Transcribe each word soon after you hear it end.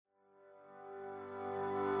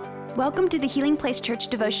Welcome to the Healing Place Church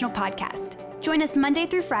Devotional Podcast. Join us Monday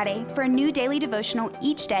through Friday for a new daily devotional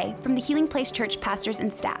each day from the Healing Place Church pastors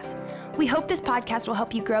and staff. We hope this podcast will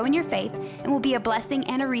help you grow in your faith and will be a blessing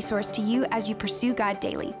and a resource to you as you pursue God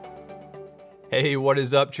daily. Hey, what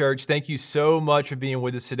is up, church? Thank you so much for being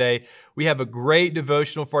with us today. We have a great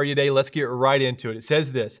devotional for you today. Let's get right into it. It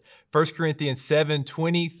says this, 1 Corinthians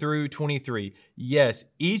 7:20 through 23. Yes,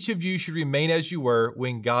 each of you should remain as you were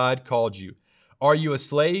when God called you. Are you a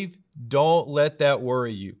slave? Don't let that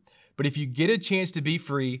worry you. But if you get a chance to be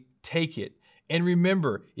free, take it. And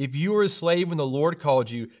remember, if you were a slave when the Lord called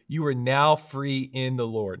you, you are now free in the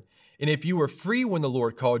Lord. And if you were free when the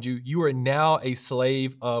Lord called you, you are now a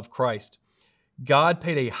slave of Christ. God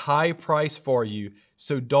paid a high price for you,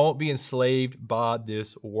 so don't be enslaved by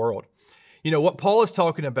this world. You know, what Paul is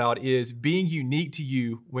talking about is being unique to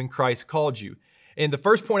you when Christ called you. And the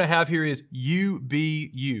first point I have here is you be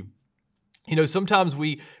you. You know, sometimes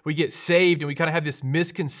we get saved and we kind of have this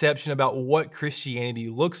misconception about what Christianity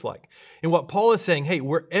looks like. And what Paul is saying, hey,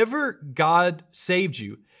 wherever God saved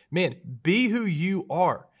you, man, be who you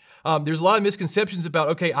are. There's a lot of misconceptions about,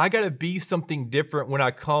 okay, I got to be something different when I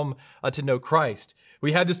come to know Christ.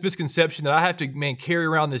 We have this misconception that I have to, carry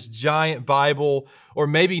around this giant Bible, or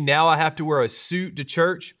maybe now I have to wear a suit to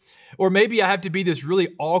church, or maybe I have to be this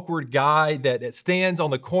really awkward guy that stands on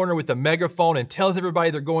the corner with a megaphone and tells everybody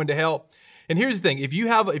they're going to hell. And here's the thing, if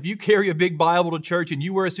you carry a big Bible to church and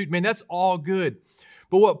you wear a suit, man, that's all good.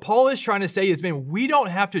 But what Paul is trying to say is, man, we don't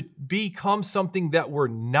have to become something that we're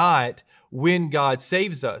not when God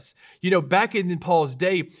saves us. You know, back in Paul's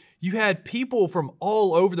day, you had people from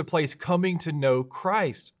all over the place coming to know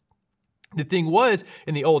Christ. The thing was,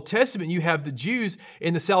 in the Old Testament, you have the Jews,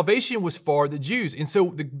 and the salvation was for the Jews. And so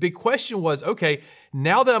the big question was, okay,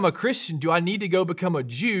 now that I'm a Christian, do I need to go become a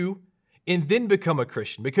Jew and then become a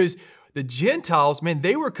Christian? Because the Gentiles, man,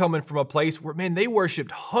 they were coming from a place where, man, they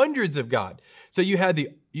worshiped hundreds of God. So you had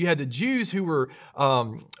the Jews who were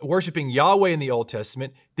worshiping Yahweh in the Old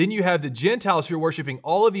Testament. Then you have the Gentiles who are worshiping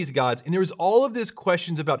all of these gods. And there was all of these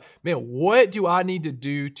questions about, man, what do I need to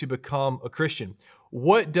do to become a Christian?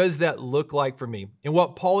 What does that look like for me? And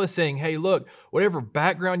what Paul is saying, hey, look, whatever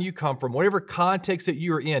background you come from, whatever context that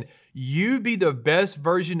you are in, you be the best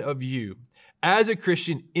version of you as a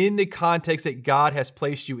Christian in the context that God has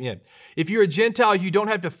placed you in. If you're a Gentile, you don't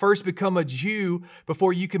have to first become a Jew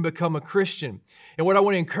before you can become a Christian. And what I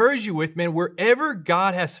want to encourage you with, man, wherever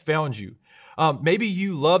God has found you, maybe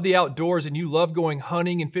you love the outdoors and you love going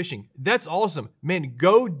hunting and fishing. That's awesome. Man,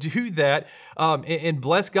 go do that and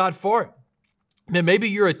bless God for it. Man, maybe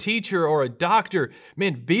you're a teacher or a doctor.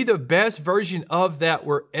 Man, be the best version of that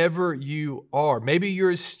wherever you are. Maybe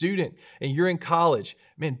you're a student and you're in college.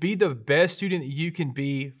 Man, be the best student that you can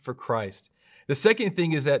be for Christ. The second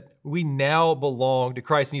thing is that we now belong to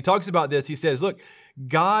Christ. And he talks about this. He says, look,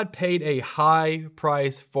 God paid a high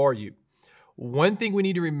price for you. One thing we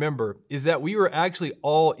need to remember is that we were actually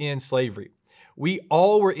all in slavery. We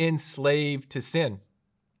all were enslaved to sin.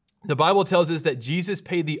 The Bible tells us that Jesus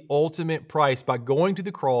paid the ultimate price by going to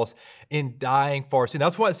the cross and dying for us. And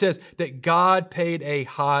that's why it says that God paid a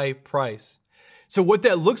high price. So what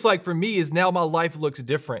that looks like for me is now my life looks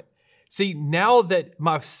different. See, now that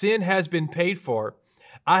my sin has been paid for,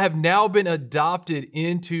 I have now been adopted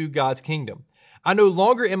into God's kingdom. I no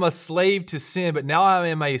longer am a slave to sin, but now I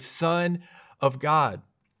am a son of God.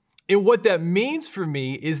 And what that means for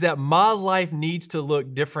me is that my life needs to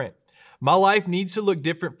look different. My life needs to look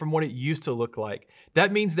different from what it used to look like.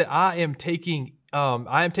 That means that I am taking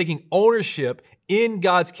ownership in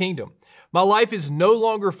God's kingdom. My life is no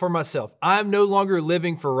longer for myself. I am no longer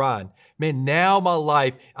living for Ryan. Man, now my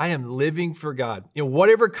life, I am living for God. In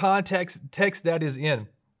whatever text that is in,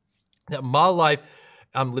 that my life,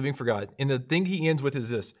 I'm living for God. And the thing he ends with is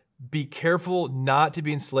this: be careful not to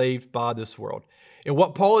be enslaved by this world. And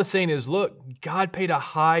what Paul is saying is, look, God paid a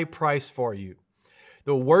high price for you.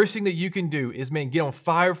 The worst thing that you can do is, man, get on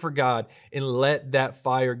fire for God and let that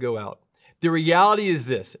fire go out. The reality is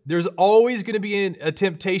this: there's always going to be a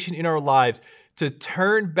temptation in our lives to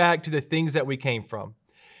turn back to the things that we came from.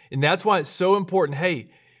 And that's why it's so important. Hey,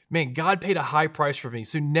 man, God paid a high price for me.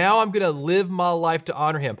 So now I'm going to live my life to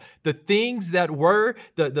honor him. The things that were,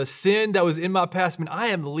 the sin that was in my past, man, I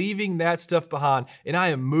am leaving that stuff behind and I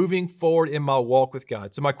am moving forward in my walk with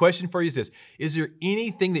God. So my question for you is this: is there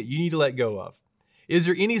anything that you need to let go of? Is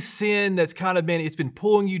there any sin that's kind of, it's been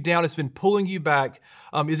pulling you down, it's been pulling you back?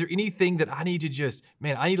 Is there anything that I need to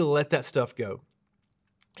I need to let that stuff go?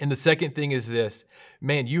 And the second thing is this: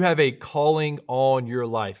 man, you have a calling on your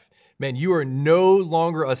life. Man, you are no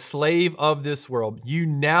longer a slave of this world. You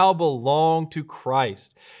now belong to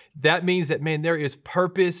Christ. That means that, man, there is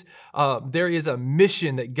purpose. There is a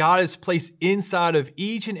mission that God has placed inside of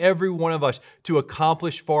each and every one of us to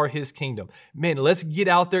accomplish for his kingdom. Man, let's get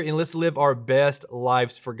out there and let's live our best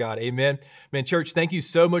lives for God. Amen. Man, church, thank you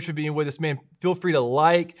so much for being with us. Man, feel free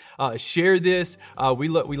to share this. We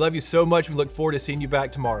love you so much. We look forward to seeing you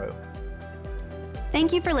back tomorrow.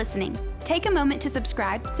 Thank you for listening. Take a moment to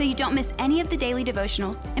subscribe so you don't miss any of the daily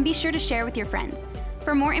devotionals, and be sure to share with your friends.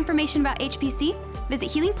 For more information about HPC, visit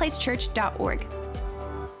healingplacechurch.org.